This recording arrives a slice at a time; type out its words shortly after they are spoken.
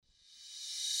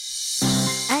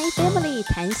iFamily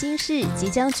谈心事即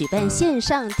将举办线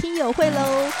上听友会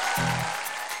喽！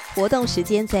活动时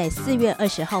间在4月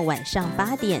20号晚上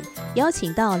8点，邀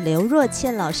请到刘若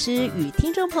倩老师与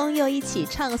听众朋友一起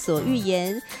畅所欲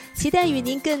言，期待与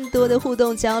您更多的互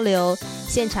动交流。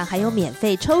现场还有免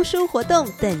费抽书活动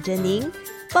等着您。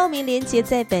报名链接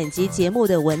在本集节目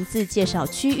的文字介绍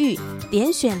区域，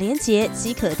点选链接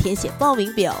即可填写报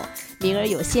名表。名额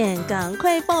有限，赶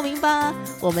快报名吧！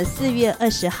我们4月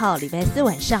20号礼拜四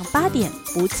晚上8点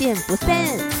不见不散。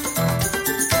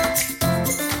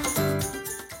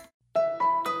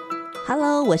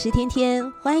Hello， 我是天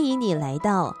天，欢迎你来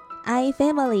到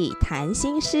iFamily 谈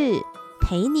心事，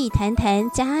陪你谈谈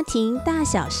家庭大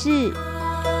小事。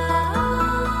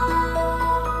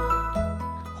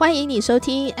欢迎你收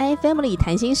听 iFamily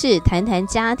谈心事，谈谈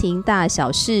家庭大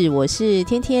小事。我是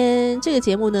天天。这个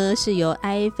节目呢是由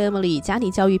iFamily 家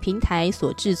庭教育平台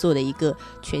所制作的一个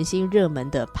全新热门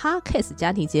的 Podcast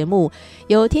家庭节目，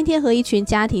由天天和一群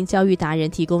家庭教育达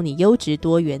人提供你优质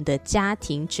多元的家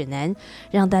庭指南，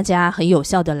让大家很有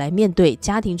效的来面对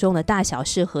家庭中的大小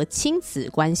事和亲子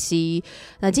关系。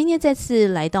那今天再次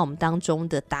来到我们当中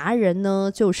的达人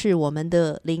呢，就是我们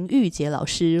的林玉洁老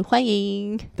师，欢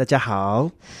迎。大家好。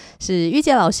是玉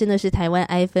洁老师呢，是台湾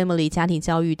iFamily 家庭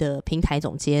教育的平台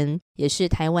总监，也是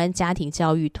台湾家庭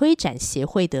教育推展协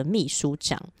会的秘书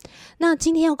长。那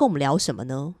今天要跟我们聊什么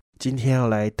呢？今天要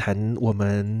来谈我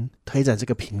们推展这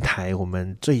个平台，我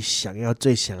们最想要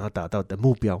达到的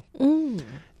目标，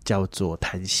叫做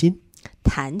谈心。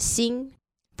谈心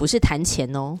不是谈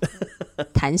钱哦，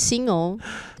谈心哦，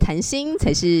谈心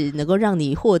才是能够让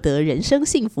你获得人生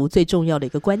幸福最重要的一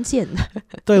个关键。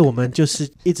对，我们就是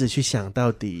一直去想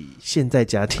到底现在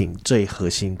家庭最核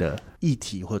心的议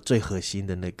题，或最核心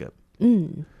的那个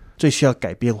最需要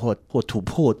改变或突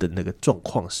破的那个状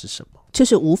况是什么，就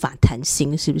是无法谈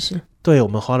心，是不是？对，我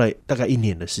们花了大概1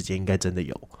年的时间，应该真的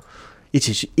有一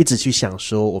直去想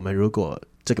说，我们如果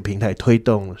这个平台推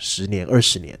动10年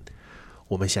20年，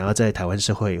我们想要在台湾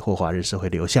社会或华人社会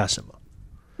留下什么。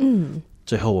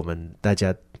最后我们大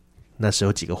家那时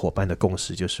候几个伙伴的共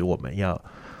识就是，我们要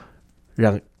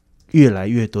让越来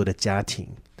越多的家庭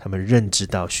他们认知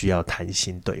到需要谈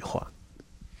心对话。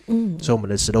所以我们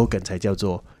的 slogan 才叫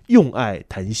做用爱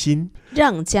谈心，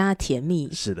让家甜蜜。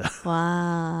是的。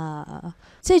哇，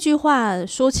这句话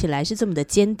说起来是这么的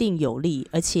坚定有力，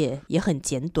而且也很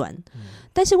简短，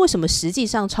但是为什么实际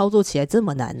上操作起来这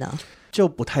么难呢？就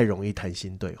不太容易谈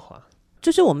心对话。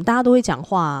就是我们大家都会讲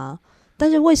话啊，但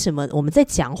是为什么我们在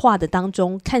讲话的当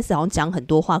中看似好像讲很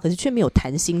多话，可是却没有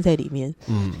谈心在里面？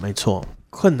没错。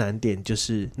困难点就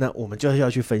是那我们就要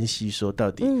去分析说，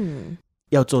到底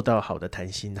要做到好的谈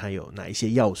心它有哪一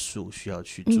些要素需要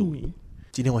去注意。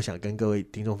今天我想跟各位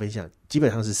听众分享，基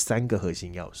本上是3个核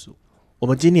心要素。我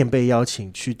们今年被邀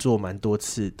请去做蛮多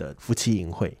次的夫妻营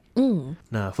会。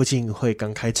那夫妻营会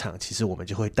刚开场，其实我们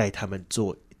就会带他们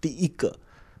做第一个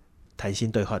谈心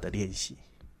对话的练习。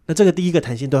那这个第一个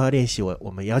谈心对话练习，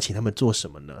我们邀请他们做什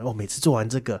么呢？每次做完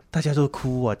这个，大家都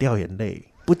哭啊，掉眼泪，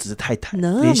不只是太太，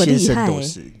连先生都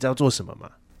是。你知道做什么吗？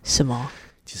什么？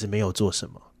其实没有做什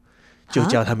么，就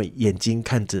叫他们眼睛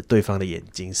看着对方的眼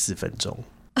睛4分钟。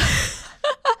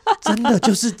真的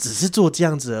就是只是做这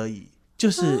样子而已，就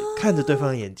是看着对方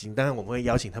的眼睛。当然我们会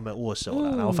邀请他们握手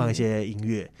啦，然后放一些音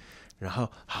乐，然后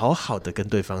好好的跟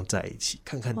对方在一起，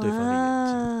看看对方的眼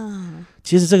睛。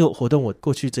其实这个活动我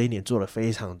过去这1年做了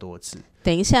非常多次。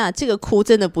等一下，这个哭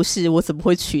真的不是我怎么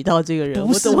会娶到这个人，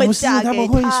不是，我怎么会嫁给他？他们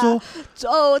会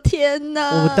说，哦天哪，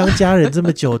我们当家人这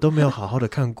么久都没有好好的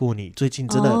看过你，最近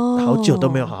真的好久都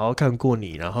没有好好看过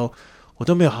你，然后我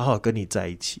都没有好好跟你在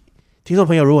一起。听众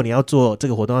朋友，如果你要做这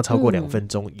个活动，要超过2分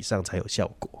钟以上才有效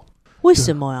果。为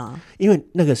什么啊？因为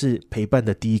那个是陪伴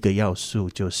的第一个要素，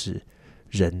就是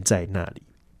人在那里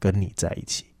跟你在一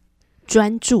起，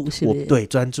专注，是不是？对，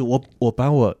专注。我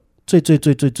把我最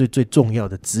重要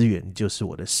的资源，就是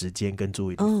我的时间跟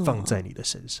注意力放在你的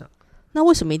身上。那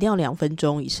为什么一定要2分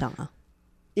钟以上啊？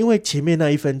因为前面那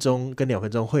1分钟跟2分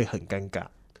钟会很尴尬，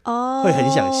会很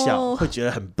想笑，会觉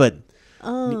得很笨。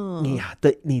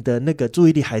你的那个注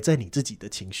意力还在你自己的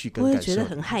情绪跟感受，我会觉得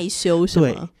很害羞，是吗？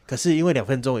对。可是因为2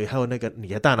分钟以后，那个你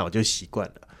的大脑就习惯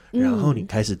了，然后你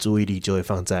开始注意力就会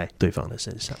放在对方的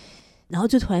身上，然后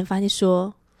就突然发现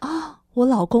说，我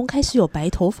老公开始有白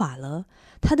头发了，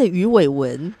他的鱼尾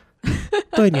纹。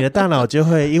对，你的大脑就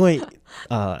会因为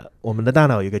我们的大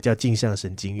脑有一个叫镜像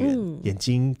神经元，眼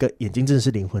睛真的是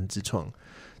灵魂之窗，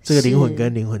这个灵魂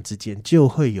跟灵魂之间就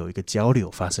会有一个交流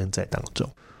发生在当中。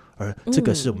而这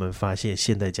个是我们发现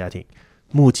现代家庭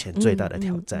目前最大的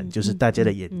挑战，就是大家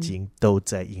的眼睛都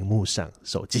在荧幕上、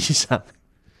手机上，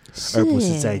而不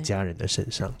是在家人的身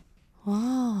上。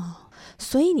哦，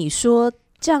所以你说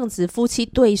这样子夫妻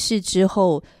对视之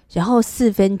后，然后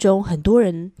4分钟，很多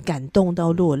人感动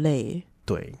到落泪。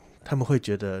对，他们会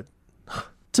觉得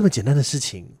这么简单的事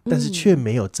情，但是却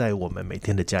没有在我们每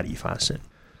天的家里发生。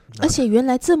而且原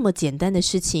来这么简单的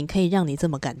事情可以让你这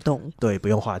么感动。对，不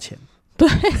用花钱。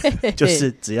对，就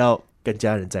是只要跟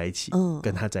家人在一起，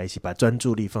跟他在一起，把专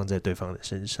注力放在对方的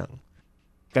身上。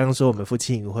刚刚说我们夫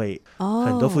妻营会，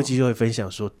很多夫妻就会分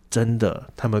享说，真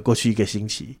的，他们过去1个星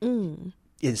期，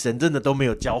眼神真的都没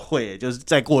有交汇，就是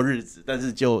在过日子，但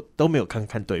是就都没有看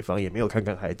看对方，也没有看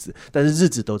看孩子，但是日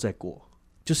子都在过，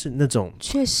就是那种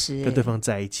确实跟对方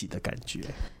在一起的感觉。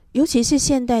尤其是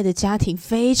现代的家庭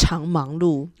非常忙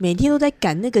碌，每天都在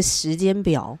赶那个时间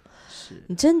表。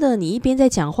你真的，你一边在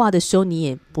讲话的时候，你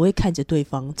也不会看着对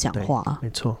方讲话。没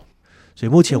错。所以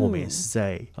目前我们也是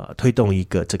在推动一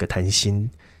个这个谈心，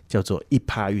叫做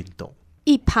1%运动。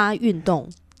1%运动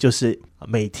就是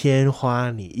每天花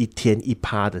你1天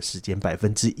1%的时间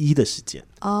，1%的时间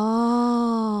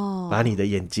把你的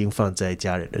眼睛放在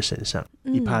家人的身上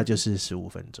，1%就是15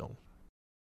分钟。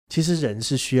其实人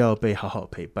是需要被好好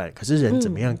陪伴，可是人怎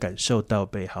么样感受到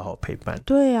被好好陪伴？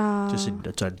对啊，就是你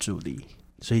的专注力。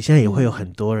所以现在也会有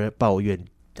很多人抱怨，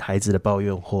孩子的抱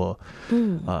怨或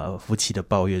夫妻的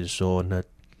抱怨说呢，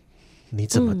你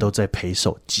怎么都在陪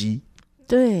手机？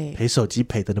对，陪手机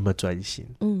陪得那么专心。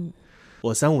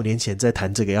我3-5年前在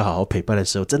谈这个要好好陪伴的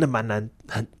时候，真的蛮难，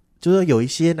就是有一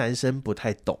些男生不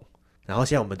太懂。然后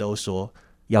现在我们都说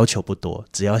要求不多，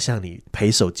只要像你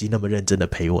陪手机那么认真的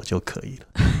陪我就可以了。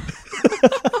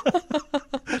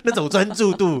那种专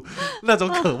注度，那种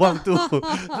渴望度，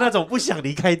那种不想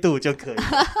离开度就可以了。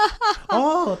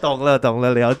哦，懂了，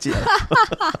了解了。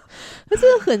这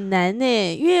个很难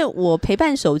耶，因为我陪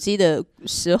伴手机的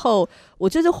时候，我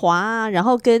就是滑然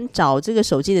后跟找这个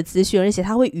手机的资讯，而且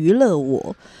它会娱乐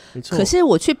我。可是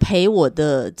我去陪我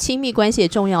的亲密关系的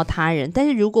重要他人，但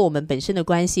是如果我们本身的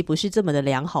关系不是这么的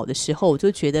良好的时候，我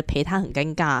就觉得陪他很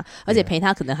尴尬，而且陪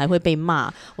他可能还会被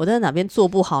骂，我在哪边做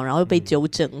不好，然后又被纠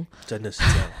正。真的是这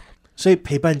样。所以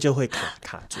陪伴就会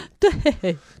卡住。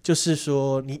对，就是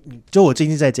说你就我最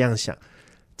近在这样想，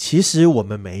其实我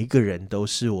们每一个人都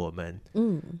是我们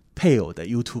配偶的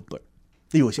YouTuber。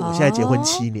例如我现在结婚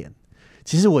7年，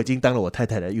其实我已经当了我太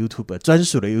太的 YouTuber， 专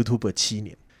属的 YouTuber 7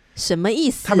年。什么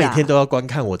意思啊？他每天都要观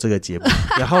看我这个节目，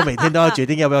然后每天都要决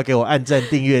定要不要给我按赞、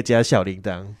订阅加小铃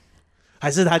铛，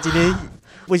还是他今天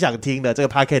不想听了，这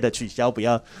个 Podcast 取消，不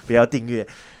要订阅。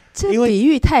这比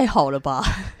喻太好了吧？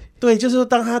对，就是说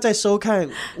当他在收看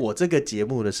我这个节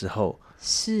目的时候，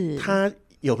是他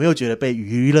有没有觉得被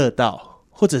娱乐到，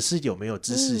或者是有没有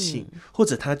知识性，或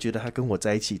者他觉得他跟我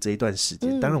在一起这一段时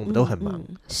间，当然我们都很忙，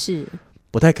是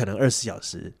不太可能24小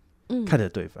时看着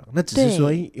对方，那只是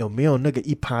说有没有那个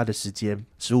1%的时间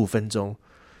15分钟，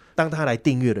当他来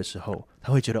订阅的时候，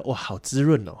他会觉得哇好滋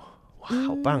润哦，哇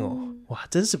好棒哦，哇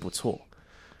真是不错，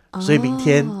所以明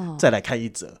天再来看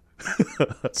1则。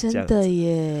真的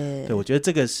耶。对，我觉得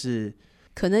这个是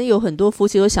可能有很多夫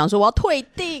妻都想说我要退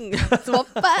订怎么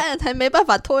办，还没办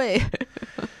法退。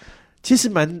其实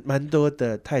蛮多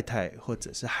的太太或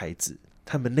者是孩子，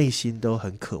他们内心都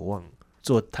很渴望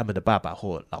做他们的爸爸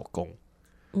或老公，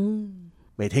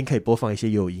每天可以播放一些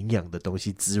有营养的东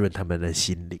西滋润他们的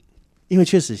心灵。因为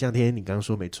确实像天天你刚刚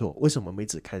说没错，为什么我们一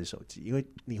直看手机？因为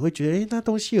你会觉得那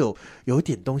东西有一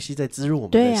点东西在滋润我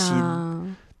们的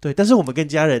心。对，但是我们跟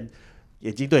家人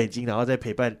眼睛对眼睛，然后在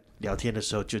陪伴聊天的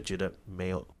时候就觉得没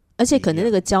有，而且可能那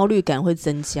个焦虑感会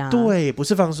增加。对，不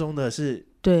是放松的，是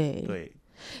对。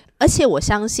而且我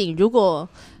相信如果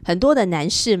很多的男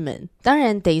士们，当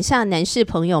然等一下男士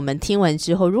朋友们听完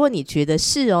之后，如果你觉得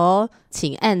是哦，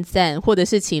请按赞或者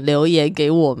是请留言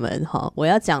给我们。我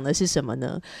要讲的是什么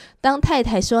呢？当太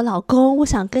太说老公我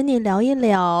想跟你聊一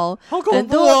聊，好恐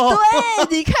怖哦，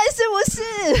对，你看是不是？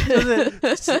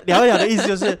就是聊一聊的意思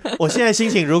就是我现在心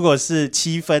情如果是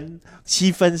7分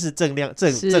是正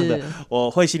的，我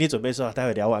会心理准备说待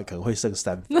会聊完可能会剩3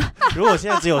分。如果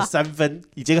现在只有3分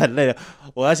已经很累了，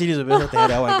我要心理准备说等一下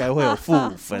聊完应该会有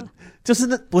-5分。就是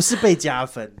那不是被加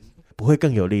分，不会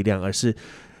更有力量，而是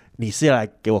你是要来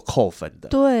给我扣分的。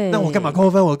对，那我干嘛扣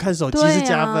分？我看手机是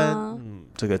加分。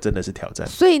这个真的是挑战。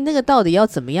所以那个到底要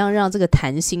怎么样让这个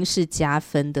谈心是加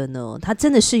分的呢？它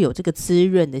真的是有这个滋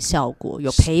润的效果，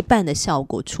有陪伴的效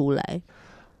果出来。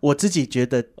我自己觉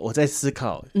得我在思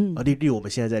考，例如我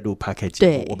们现在在录 Podcast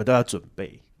节目，我们都要准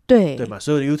备，对嘛？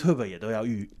所有的 YouTuber 也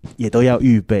都要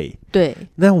预备。对，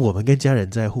那我们跟家人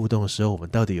在互动的时候，我们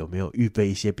到底有没有预备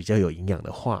一些比较有营养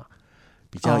的话，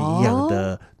比较营养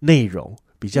的内容，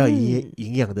比较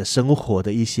营养的生活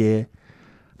的一些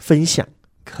分享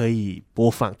可以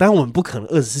播放？当然我们不可能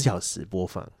24小时播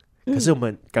放，可是我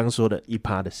们刚说的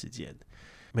1%的时间，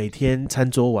每天餐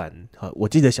桌完，我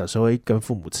记得小时候会跟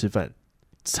父母吃饭，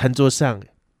餐桌上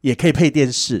也可以配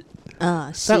电视，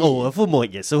但偶尔父母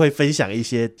也是会分享一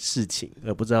些事情，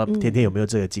不知道天天有没有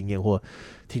这个经验，或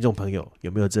听众朋友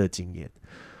有没有这个经验。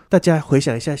大家回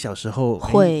想一下小时候，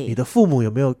你的父母有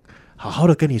没有好好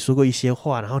的跟你说过一些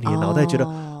话，然后你的脑袋觉得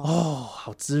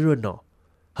好滋润哦。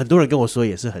很多人跟我说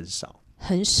也是很少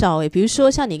很少比如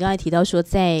说像你刚才提到说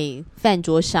在饭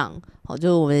桌上，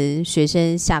就我们学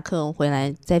生下课回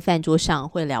来在饭桌上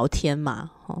会聊天嘛，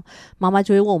妈妈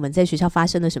就会问我们在学校发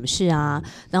生了什么事啊，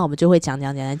那我们就会讲，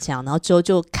然后之后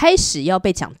就开始要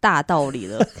被讲大道理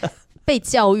了被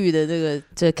教育的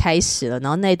这个开始了，然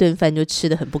后那顿饭就吃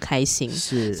得很不开心。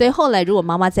是，所以后来如果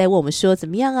妈妈再问我们说怎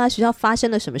么样啊，学校发生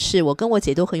了什么事，我跟我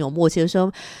姐都很有默契的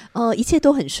说一切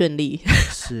都很顺利。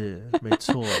是，没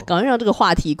错赶快让这个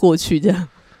话题过去这样。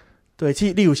对，其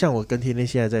实例如像我跟天天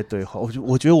现在在对话，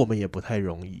我觉得我们也不太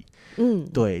容易。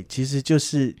对，其实就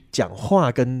是讲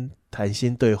话跟谈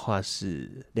心对话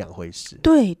是两回事。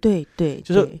对，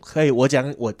就是可以我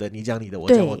讲我的，你讲你的，我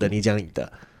讲我的，你讲你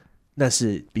的，那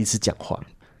是彼此讲话。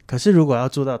可是如果要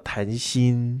做到谈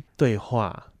心对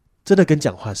话，真的跟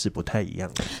讲话是不太一样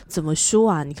的。怎么说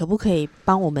啊？你可不可以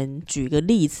帮我们举个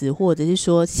例子，或者是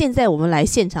说现在我们来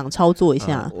现场操作一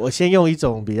下？我先用一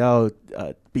种比较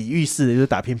比喻式的，就是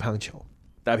打乒乓球。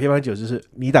打乒乓球就是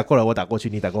你打过来我打过去，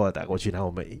你打过来我打过去，然后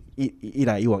我们一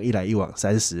来一往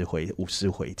30回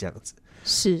50回这样子。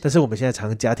是，但是我们现在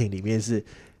常家庭里面是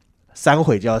3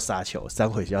回就要杀球，3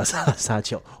回就要杀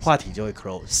球，话题就会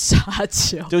close。 杀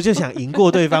球就想赢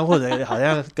过对方，或者好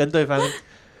像跟对方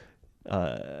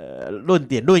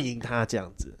论赢他这样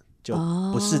子，就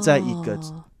不是在一个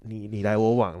你来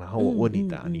我往，然后我问你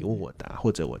答，你问我答，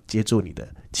或者我接住你的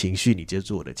情绪，你接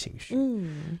住我的情绪。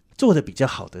做的比较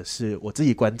好的是我自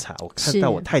己观察，我看到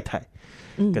我太太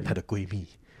跟她的闺蜜，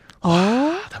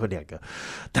他们两个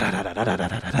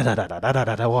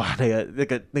哇，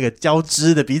那个交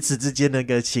织的彼此之间那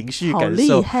个情绪感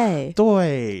受，好厉害。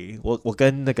对，我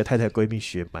跟那个太太闺蜜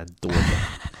学蛮多的。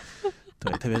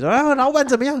对，特别说老板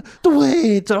怎么样？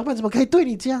对，老板怎么可以对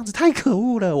你这样子？太可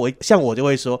恶了！我就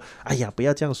会说，哎呀，不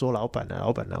要这样说老板了，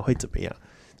老板会怎么样？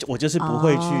我就是不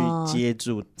会去接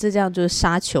住，这样就是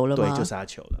杀球了吗？对，就杀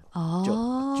球了，就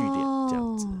据点这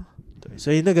样子。对，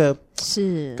所以那个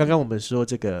是刚刚我们说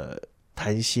这个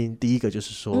谈心，第一个就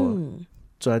是说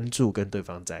专注跟对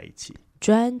方在一起，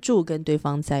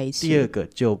第二个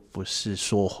就不是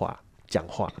说话讲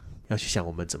话，要去想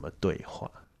我们怎么对话。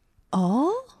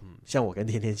像我跟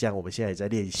天天像我们现在也在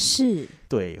练习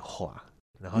对话，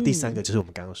然后第三个就是我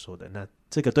们刚刚说的，那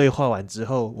这个对话完之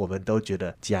后我们都觉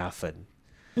得加分，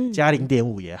加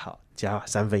 0.5 也好，加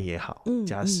3分也好，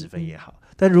加10分也好，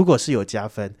但如果是有加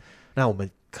分，那我们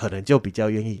可能就比较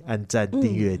愿意按赞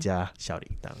订阅加小铃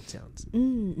铛这样子。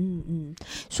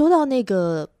说到那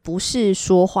个不是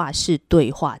说话是对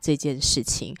话这件事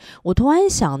情，我突然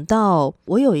想到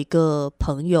我有一个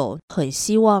朋友很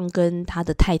希望跟他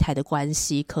的太太的关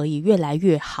系可以越来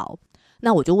越好，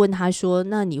那我就问他说，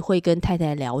那你会跟太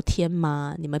太聊天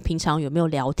吗？你们平常有没有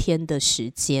聊天的时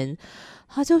间？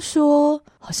他就说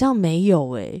好像没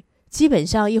有基本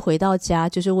上一回到家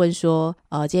就是问说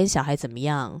今天小孩怎么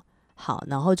样，好，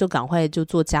然后就赶快就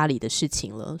做家里的事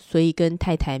情了，所以跟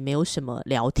太太没有什么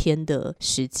聊天的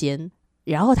时间。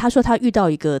然后他说他遇到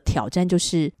一个挑战，就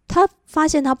是他发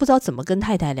现他不知道怎么跟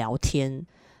太太聊天，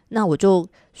那我就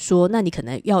说那你可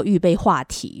能要预备话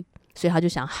题，所以他就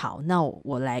想好，那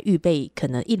我来预备可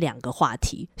能1-2个话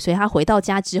题。所以他回到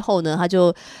家之后呢，他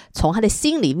就从他的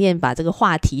心里面把这个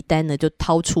话题单呢就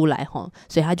掏出来，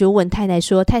所以他就问太太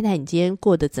说，太太你今天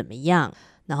过得怎么样？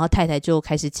然后太太就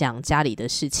开始讲家里的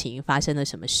事情，发生了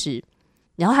什么事，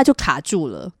然后他就卡住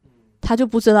了，他就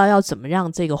不知道要怎么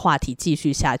让这个话题继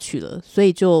续下去了，所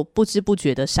以就不知不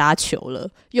觉的杀球了，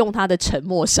用他的沉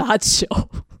默杀球。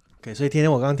Okay, 所以天天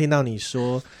我刚刚听到你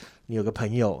说你有个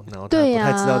朋友，然后他不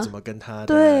太知道怎么跟他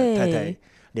的太太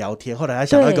聊天，后来他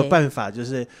想到一个办法，就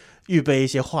是预备一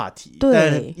些话题，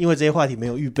但因为这些话题没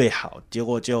有预备好，结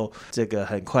果就这个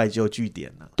很快就据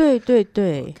点了。对、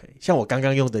okay, 像我刚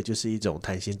刚用的就是一种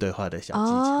谈心对话的小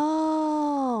技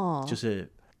巧，就是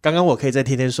刚刚我可以在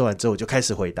天天说完之后我就开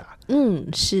始回答。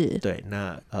是对。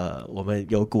那我们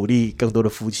有鼓励更多的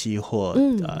夫妻或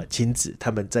亲子，他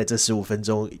们在这15分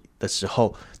钟的时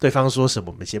候，对方说什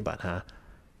么，我们先把它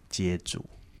接住。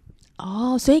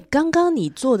所以刚刚你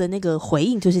做的那个回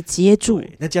应就是接住，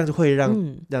那这样就会让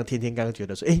天天刚刚觉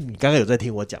得说，你刚刚有在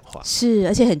听我讲话，是，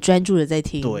而且很专注的在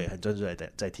听。对，很专注的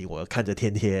在听，我看着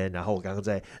天天，然后我刚刚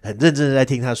在很认真的在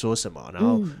听他说什么，然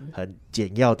后很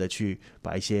简要的去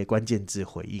把一些关键字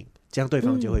回应，这样对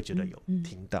方就会觉得有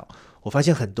听到。我发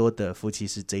现很多的夫妻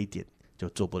是这一点就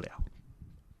做不了。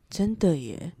真的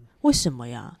耶？为什么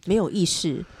呀？没有意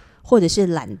识，或者是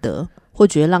懒得，或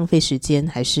觉得浪费时间，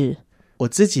还是？我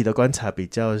自己的观察比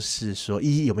较是说，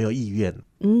有没有意愿，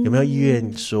有没有意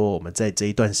愿说我们在这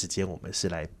一段时间我们是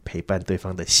来陪伴对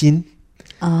方的心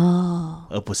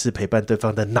而不是陪伴对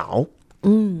方的脑。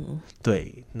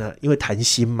对，那因为谈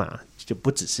心嘛，就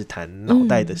不只是谈脑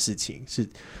袋的事情，是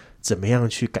怎么样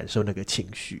去感受那个情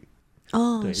绪。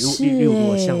对，如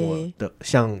果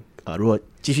如果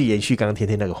继续延续刚刚天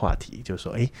天那个话题，就是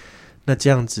说那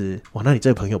这样子，哇，那你这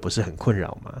个朋友不是很困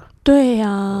扰吗？对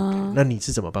啊，那你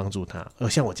是怎么帮助他？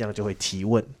像我这样就会提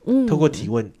问，透过提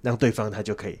问让对方他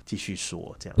就可以继续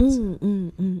说这样子。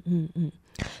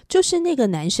就是那个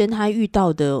男生他遇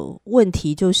到的问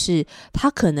题，就是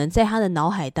他可能在他的脑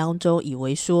海当中以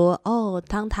为说，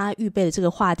当他预备了这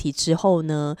个话题之后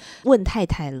呢，问太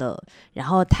太了，然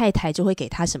后太太就会给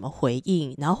他什么回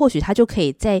应，然后或许他就可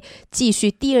以再继续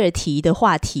第二题的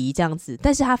话题这样子。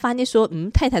但是他发现说，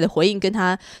太太的回应跟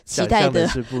他期待的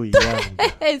是不一样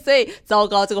的所以糟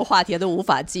糕，这个话题都无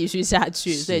法继续下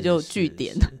去，所以就据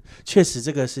点。确实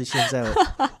这个是现在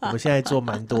我们现在做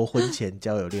蛮多婚前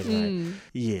交友恋爱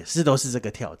也是都是这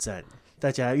个挑战，大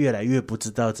家越来越不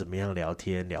知道怎么样聊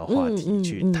天聊话题，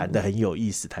去谈得很有意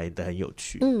思，谈得很有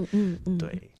趣。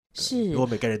对，是。如果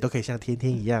每个人都可以像天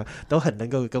天一样都很能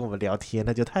够跟我们聊天，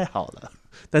那就太好了。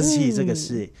但是其实这个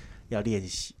是要练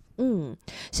习。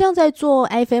像在做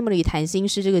iFamily 谈心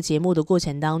事这个节目的过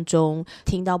程当中，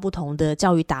听到不同的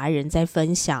教育达人在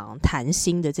分享谈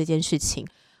心的这件事情，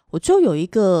我就有一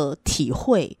个体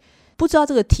会，不知道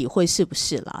这个体会是不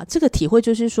是啦。这个体会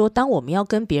就是说，当我们要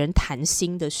跟别人谈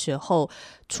心的时候，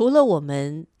除了我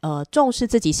们重视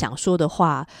自己想说的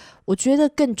话，我觉得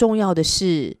更重要的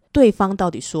是对方到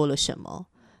底说了什么，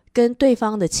跟对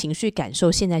方的情绪感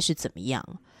受现在是怎么样。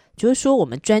就是说我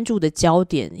们专注的焦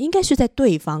点应该是在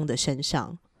对方的身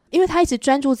上，因为他一直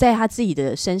专注在他自己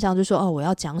的身上，就说我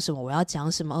要讲什么，我要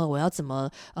讲什么，我要怎么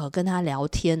跟他聊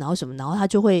天，然后什么，然后他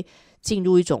就会进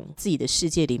入一种自己的世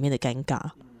界里面的尴尬。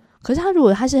可是如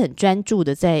果他是很专注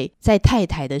的在太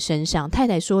太的身上，太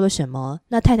太说了什么，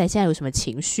那太太现在有什么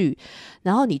情绪，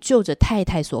然后你就着太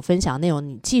太所分享的内容，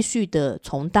你继续的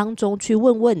从当中去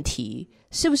问问题，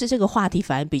是不是这个话题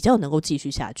反而比较能够继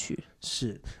续下去？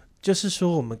是，就是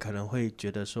说我们可能会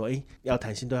觉得说要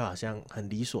谈心对话好像很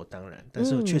理所当然，但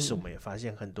是确实我们也发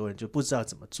现很多人就不知道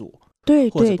怎么做，对，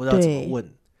或者不知道怎么问，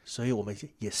所以我们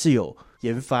也是有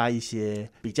研发一些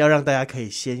比较让大家可以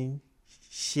先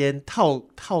套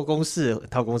公式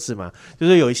嘛，就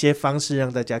是有一些方式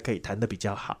让大家可以谈得比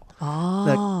较好。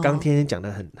那刚天天讲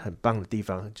的很棒的地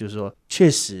方就是说，确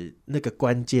实那个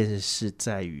关键是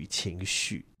在于情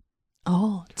绪。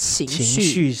情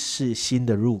绪是心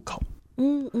的入口。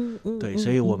对，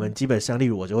所以我们基本上，例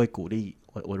如我就会鼓励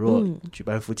我如果举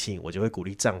办夫妻营，我就会鼓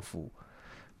励丈夫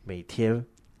每天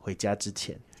回家之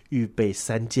前预备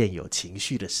3件有情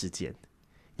绪的事件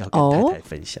要跟太太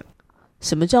分享。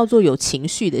什么叫做有情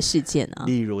绪的事件啊？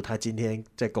例如他今天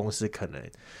在公司可能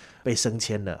被升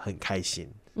迁了，很开心，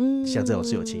像这种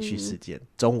是有情绪事件。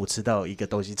中午吃到一个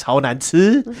东西超难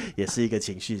吃，也是一个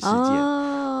情绪事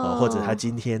件。或者他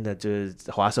今天呢就是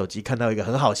滑手机看到一个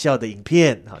很好笑的影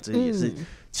片，这也是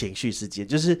情绪事件。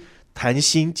就是谈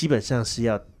心基本上是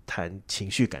要谈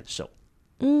情绪感受。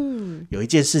有一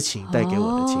件事情带给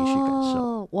我的情绪感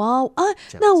受。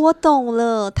那我懂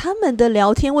了，他们的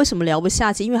聊天为什么聊不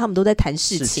下去，因为他们都在谈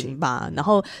事情吧，然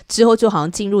后之后就好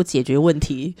像进入解决问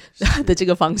题的这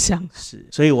个方向。是，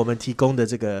所以我们提供的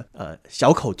这个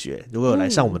小口诀，如果有来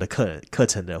上我们的课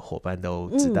程的伙伴都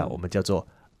知道，我们叫做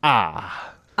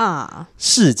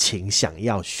事情想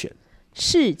要选。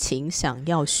事情想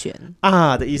要选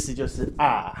的意思就是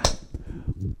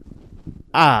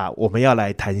我们要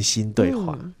来谈心对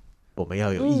话，我们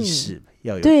要有意识，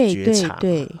要有觉察，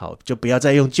好，就不要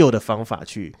再用旧的方法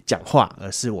去讲话，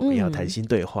而是我们要谈心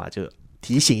对话，就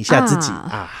提醒一下自己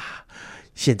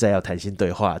现在要谈心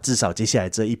对话，至少接下来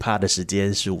这1%的时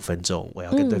间15分钟，我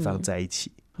要跟对方在一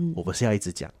起，我不是要一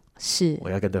直讲，是我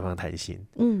要跟对方谈心，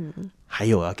还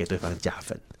有我要给对方加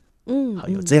分，好，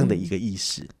有这样的一个意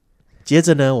识。接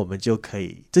着呢，我们就可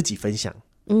以自己分享，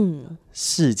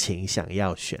事情想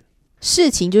要选。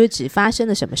事情就是指发生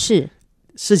了什么事，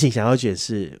事情想要选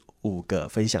是5个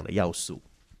分享的要素。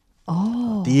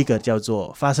第一个叫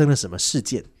做发生了什么事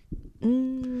件。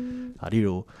例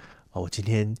如我今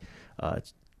天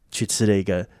去吃了一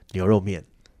个牛肉面。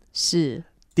是。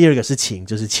第二个是情，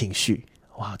就是情绪。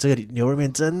哇，这个牛肉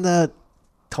面真的，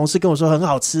同事跟我说很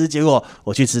好吃，结果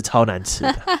我去吃超难吃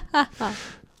的。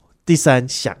第3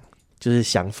想，就是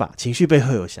想法，情绪背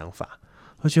后有想法。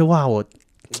我觉得哇，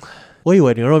我以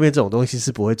为牛肉面这种东西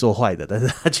是不会做坏的，但是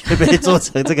它却被做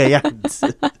成这个样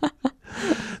子。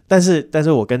但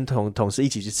是我跟同事一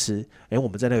起去吃，我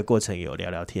们在那个过程也有聊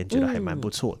聊天，觉得还蛮不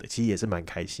错的，其实也是蛮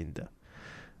开心的。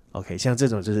OK， 像这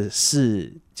种就是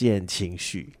事件、情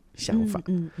绪、想法，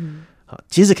好，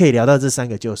其实可以聊到这3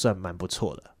个就算蛮不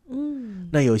错了。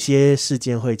那有些事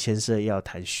件会牵涉要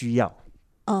谈需要，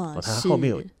它后面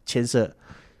有牵涉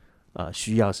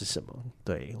需要是什么？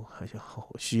对，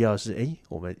需要是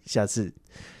我们下次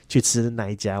去吃哪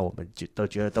一家我们都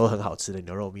觉得都很好吃的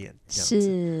牛肉面，这样子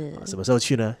是什么时候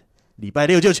去呢？礼拜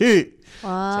6就去，这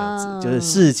样子就是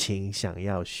事情想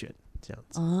要选这样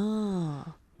子。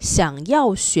想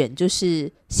要选就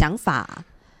是想法，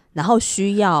然后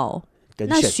需要跟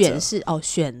那选是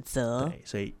选择。对，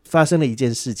所以发生了一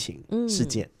件事情、事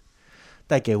件，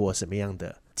带给我什么样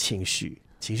的情绪？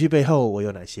情绪背后我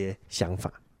有哪些想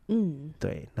法？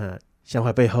对，那想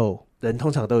法背后人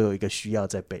通常都有一个需要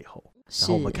在背后，然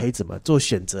后我们可以怎么做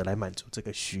选择来满足这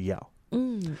个需要？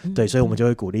对，所以我们就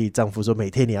会鼓励丈夫说，每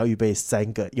天你要预备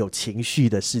3个有情绪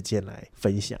的事件来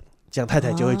分享。这样太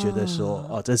太就会觉得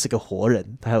说，这是个活人，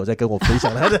他有在跟我分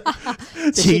享他的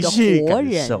情绪感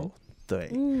受。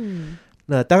对，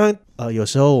那当然有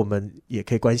时候我们也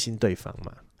可以关心对方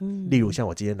嘛。例如像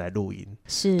我今天来录音，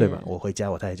是对嘛？我回家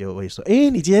我太太就会说，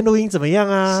你今天录音怎么样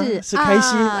啊？是开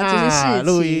心啊？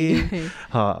录音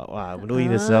好哇，我们录音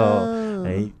的时候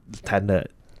谈了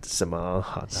什么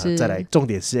好，然后再来重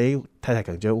点是太太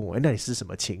可能就会问我，那你是什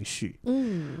么情绪？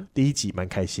第1集蛮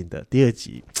开心的，第2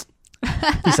集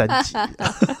第3集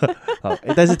好，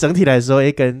但是整体来说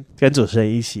跟主持人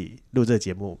一起录这个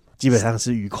节目基本上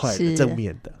是愉快的、正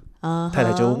面的。太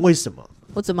太就问为什么？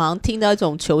我怎么好像听到一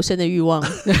种求生的欲望？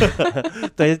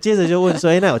对，接着就问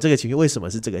说，那有这个情绪为什么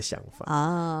是这个想法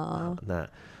那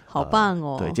好棒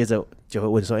哦。对，接着就会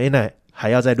问说，那还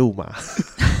要再录吗？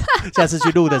下次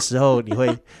去录的时候你会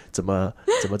怎么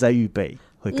再预备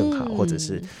会更好？或者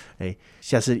是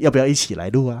下次要不要一起来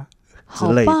录啊？之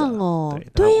类的。好棒哦。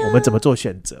对啊，我们怎么做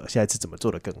选择？下一次怎么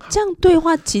做得更好？这样对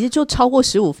话其实就超过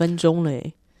15分钟了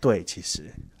耶。对，其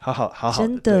实好好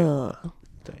真的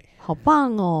对，好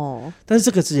棒哦。但是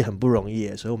这个自己很不容易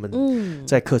耶，所以我们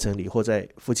在课程里或在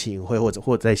夫妻营会或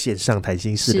者在线上谈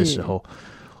心事的时候，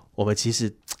我们其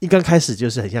实一刚开始就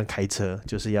是很像开车，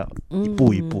就是要一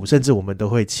步一步，甚至我们都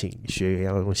会请学员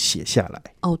要用写下来。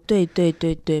对对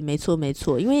对对，没错没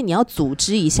错，因为你要组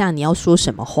织一下你要说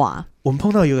什么话。我们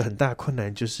碰到有一个很大的困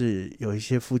难，就是有一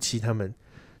些夫妻他们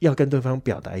要跟对方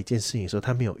表达一件事情的时候，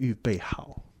他没有预备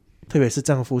好。特别是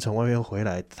丈夫从外面回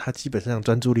来，他基本上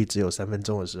专注力只有3分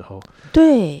钟的时候，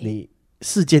对，你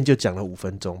事件就讲了5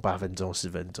分钟、8分钟、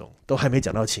10分钟，都还没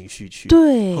讲到情绪去，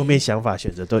对，后面想法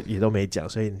选择也都没讲，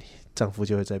所以丈夫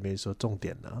就会在那边说重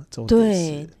点呢，重点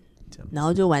是然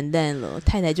后就完蛋了，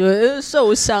太太就会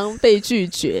受伤被拒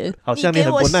绝，好像你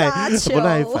很不耐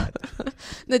烦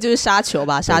那就是杀球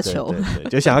吧，杀球，对，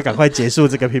就想要赶快结束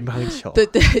这个乒乓球。对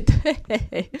对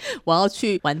对，我要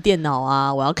去玩电脑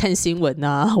啊，我要看新闻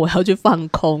啊，我要去放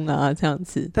空啊，这样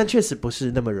子。但确实不是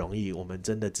那么容易，我们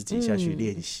真的自己下去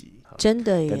练习，真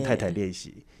的耶，跟太太练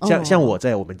习。像我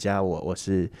在我们家，我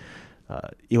是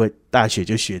因为大学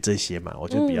就学这些嘛，我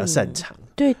就比较擅长。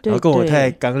对对，然后跟我太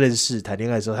太刚认识谈恋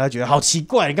爱的时候，她觉得好奇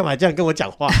怪，你干嘛这样跟我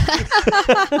讲话？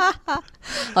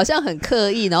好像很刻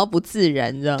意，然后不自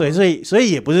然，这样。对，所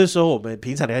以也不是说我们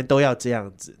平常恋爱都要这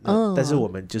样子，但是我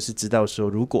们就是知道说，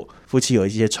如果夫妻有一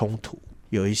些冲突，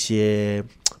有一些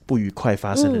不愉快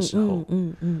发生的时候，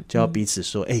就要彼此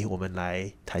说，我们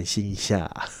来谈心一下，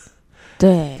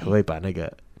对，可不可以把那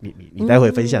个。你待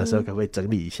会分享的时候可不可以整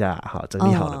理一下？好，整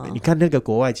理好了没？你看那个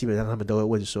国外基本上他们都会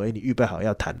问说，你预备好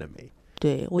要谈了没？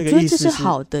对，我觉得这是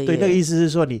好的耶。对，那个意思是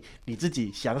说你自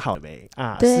己想好了没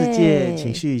啊？世界、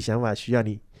情绪、想法需要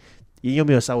你有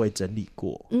没有稍微整理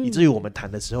过？以至于我们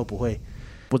谈的时候不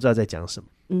知道在讲什么。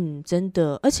真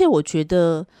的，而且我觉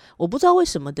得我不知道为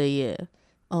什么的耶。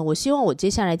我希望我接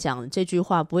下来讲这句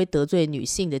话不会得罪女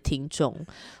性的听众。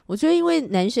我觉得因为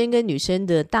男生跟女生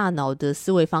的大脑的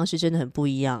思维方式真的很不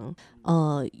一样。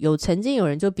曾经有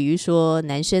人就比喻说，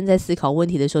男生在思考问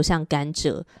题的时候像甘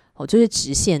蔗，就是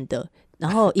直线的，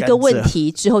然后一个问题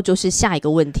之后就是下一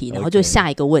个问题，然后就下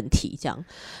一个问题这样。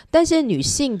但是女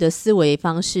性的思维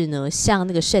方式呢，像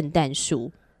那个圣诞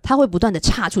树，它会不断的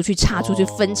岔出去，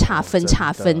分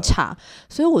叉，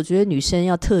所以我觉得女生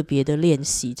要特别的练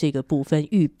习这个部分，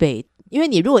预备，因为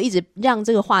你如果一直让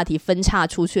这个话题分叉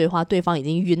出去的话，对方已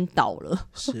经晕倒了。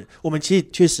是我们其实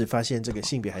确实发现这个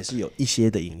性别还是有一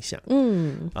些的影响。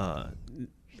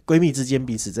闺蜜之间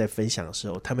彼此在分享的时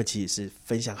候，她们其实是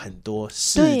分享很多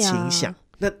事情想，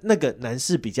那个男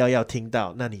士比较要听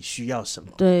到那你需要什么，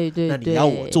对对对，那你要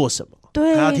我做什么，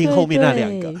对，他要听后面那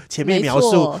两个，前面描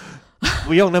述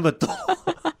不用那么多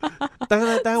当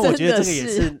然我觉得这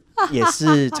个也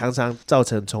是常常造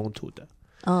成冲突的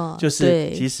就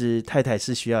是其实太太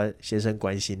是需要先生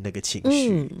关心那个情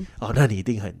绪那你一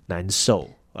定很难受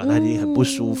那你一定很不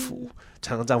舒服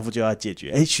常常丈夫就要解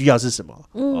决需要是什么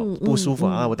不舒服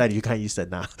我带你去看医生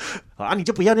你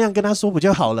就不要那样跟他说不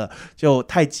就好了，就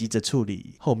太急着处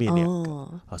理后面两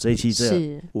个所以其实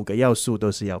这5个要素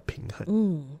都是要平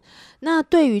衡那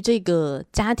对于这个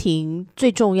家庭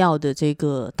最重要的这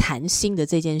个谈心的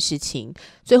这件事情，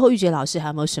最后玉洁老师还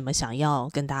有没有什么想要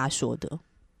跟大家说的？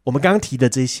我们刚刚提的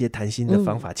这些谈心的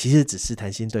方法其实只是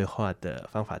谈心对话的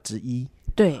方法之一。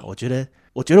对，我觉得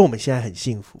我们现在很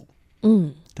幸福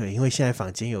对，因为现在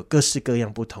坊间有各式各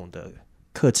样不同的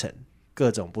课程，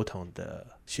各种不同的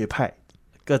学派，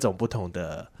各种不同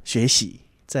的学习，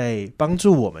在帮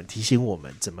助我们提醒我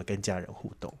们怎么跟家人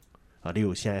互动例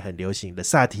如现在很流行的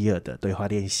萨提尔的对话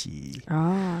练习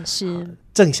是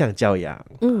正向教养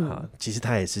其实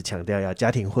他也是强调要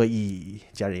家庭会议，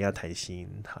家人要谈心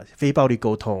非暴力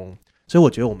沟通，所以我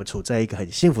觉得我们处在一个很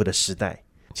幸福的时代，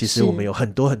其实我们有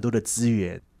很多很多的资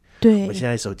源，对，我们现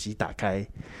在手机打开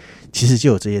其实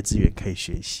就有这些资源可以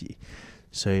学习，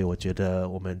所以我觉得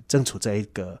我们正处在一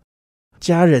个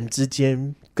家人之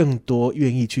间更多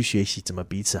愿意去学习怎么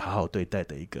彼此好好对待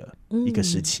的一个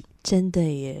时期。真的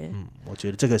耶我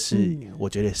觉得这个是我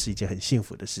觉得是一件很幸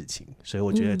福的事情，所以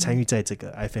我觉得参与在这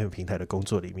个 IFM 平台的工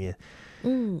作里面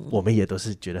我们也都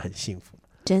是觉得很幸福，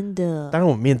真的。当然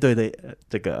我们面对的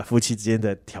这个夫妻之间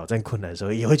的挑战困难的时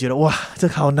候也会觉得哇这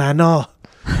个好难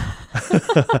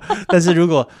但是如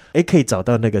果可以找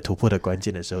到那个突破的关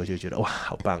键的时候，就觉得哇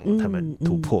好棒他们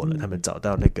突破了他们找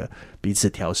到那个彼此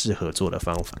调试合作的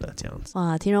方法了，这样子。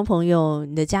哇，听众朋友，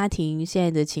你的家庭现在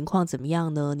的情况怎么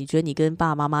样呢？你觉得你跟爸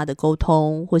爸妈妈的沟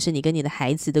通，或是你跟你的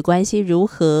孩子的关系如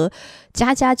何？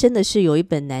家真的是有一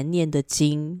本难念的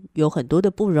经，有很多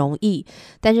的不容易，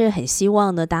但是很希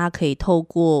望呢大家可以透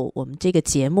过我们这个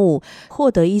节目获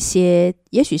得一些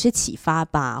也许是启发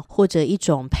吧，或者一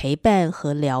种陪伴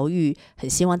和疗愈，很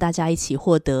希望大家一起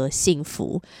获得幸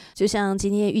福。就像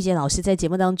今天玉洁老师在节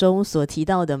目当中所提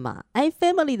到的嘛，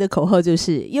 iFamily 的口号就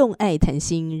是用爱谈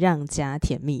心，让家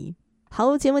甜蜜。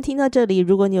好，节目听到这里，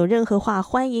如果你有任何话，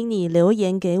欢迎你留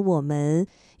言给我们，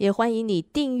也欢迎你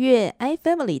订阅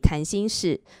iFamily 谈心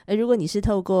事。而如果你是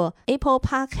透过 Apple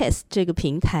Podcast 这个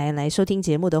平台来收听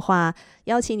节目的话，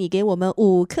邀请你给我们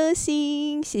5颗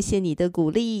星，谢谢你的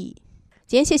鼓励。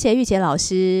今天谢谢玉洁老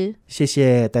师，谢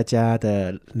谢大家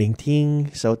的聆听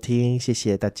收听，谢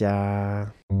谢大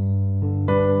家。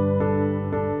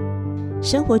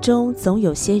生活中总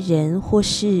有些人或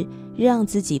事让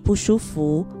自己不舒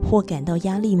服或感到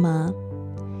压力吗？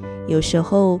有时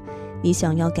候你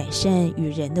想要改善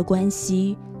与人的关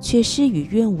系，却事与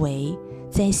愿违，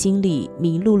在心里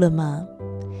迷路了吗？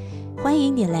欢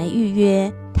迎你来预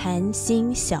约谈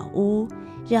心小屋，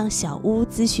让小屋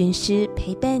咨询师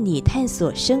陪伴你探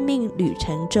索生命旅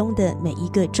程中的每一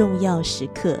个重要时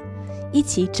刻，一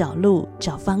起找路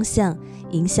找方向，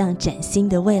迎向崭新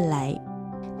的未来。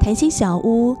谈心小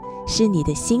屋是你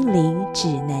的心灵指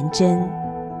南针。